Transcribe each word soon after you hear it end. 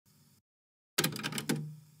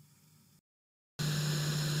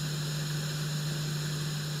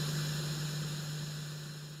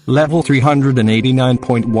Level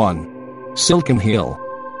 389.1. Silken Hill.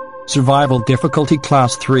 Survival difficulty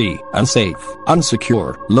class 3, unsafe,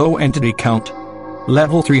 unsecure, low entity count.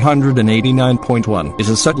 Level 389.1 is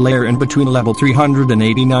a set layer in between level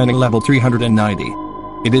 389 and level 390.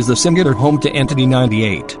 It is the singular home to Entity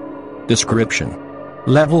 98. Description: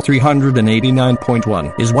 Level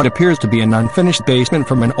 389.1 is what appears to be an unfinished basement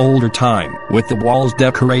from an older time, with the walls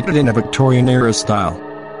decorated in a Victorian-era style.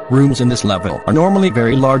 Rooms in this level are normally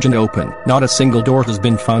very large and open. Not a single door has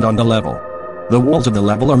been found on the level. The walls of the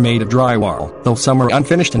level are made of drywall, though some are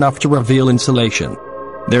unfinished enough to reveal insulation.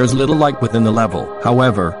 There is little light within the level,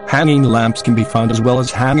 however, hanging lamps can be found as well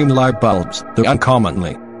as hanging light bulbs, though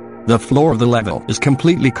uncommonly. The floor of the level is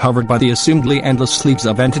completely covered by the assumedly endless sleeves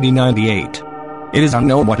of Entity 98. It is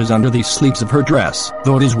unknown what is under these sleeves of her dress,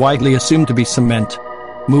 though it is widely assumed to be cement.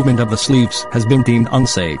 Movement of the sleeves has been deemed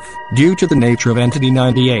unsafe, due to the nature of Entity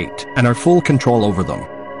 98, and our full control over them.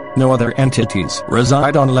 No other entities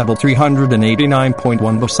reside on level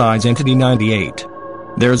 389.1 besides Entity 98.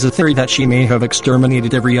 There is a theory that she may have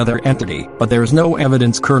exterminated every other entity, but there is no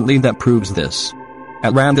evidence currently that proves this.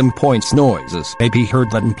 At random points noises may be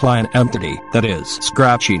heard that imply an entity, that is,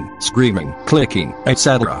 scratching, screaming, clicking,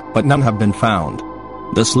 etc., but none have been found.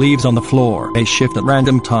 The sleeves on the floor may shift at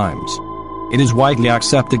random times. It is widely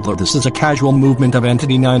accepted that this is a casual movement of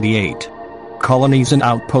Entity 98. Colonies and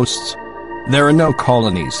outposts. There are no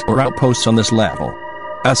colonies or outposts on this level.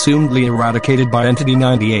 Assumedly eradicated by Entity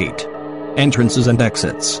 98. Entrances and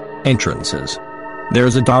exits. Entrances. There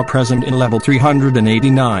is a door present in level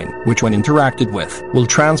 389, which when interacted with, will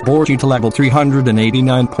transport you to level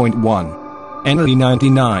 389.1. Entity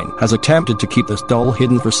 99 has attempted to keep this doll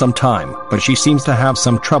hidden for some time, but she seems to have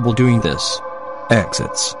some trouble doing this.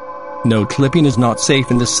 Exits. No clipping is not safe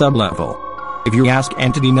in this sub-level. If you ask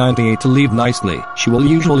Entity 98 to leave nicely, she will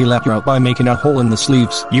usually let you out by making a hole in the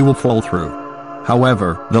sleeves you will fall through.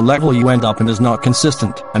 However, the level you end up in is not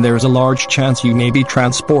consistent, and there is a large chance you may be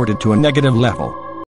transported to a negative level.